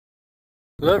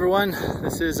Hello everyone,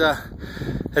 this is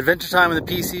Adventure Time on the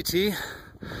PCT.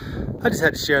 I just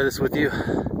had to share this with you.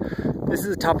 This is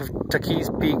the top of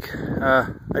Tahquitz Peak.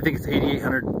 I think it's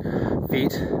 8,800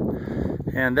 feet.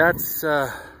 And that's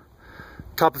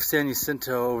top of San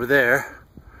Jacinto over there,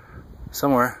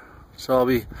 somewhere. So I'll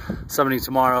be summiting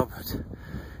tomorrow. But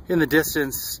in the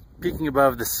distance, peeking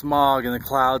above the smog and the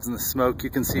clouds and the smoke,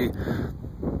 you can see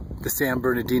the San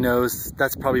Bernardinos.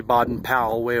 That's probably Baden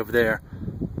Powell way over there.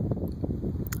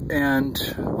 And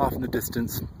off in the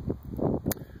distance,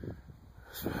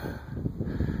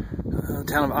 the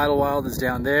town of Idlewild is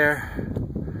down there,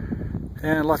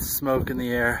 and lots of smoke in the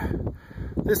air.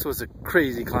 This was a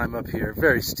crazy climb up here,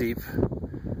 very steep.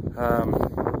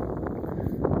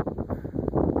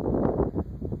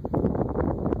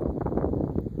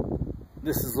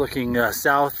 This is looking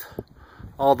south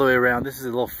all the way around. This is a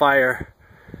little fire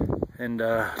and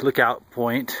lookout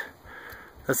point.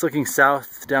 That's looking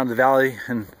south down the valley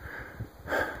and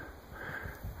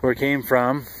where it came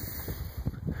from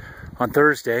on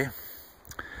Thursday.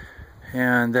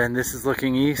 And then this is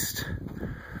looking east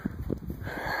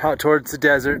out towards the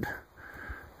desert.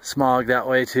 Smog that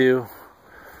way too.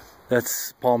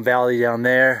 That's Palm Valley down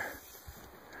there.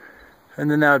 And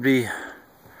then that would be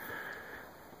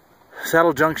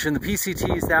Saddle Junction. The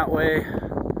PCT is that way.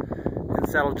 And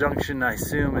Saddle Junction, I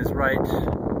assume, is right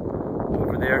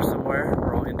over there somewhere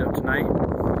where I'll end up tonight.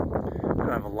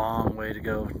 I have a long way to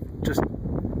go, just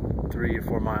 3 or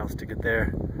 4 miles to get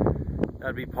there.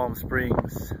 That'd be Palm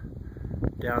Springs,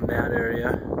 down that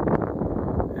area,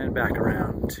 and back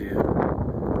around to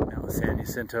Mount San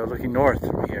Jacinto, looking north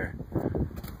from here.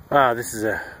 Wow, this is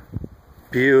a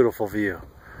beautiful view.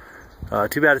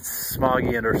 Too bad it's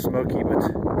smoggy and or smoky,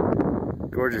 but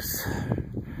gorgeous.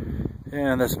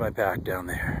 And that's my pack down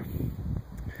there.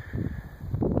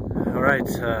 All right,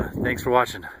 thanks for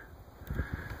watching.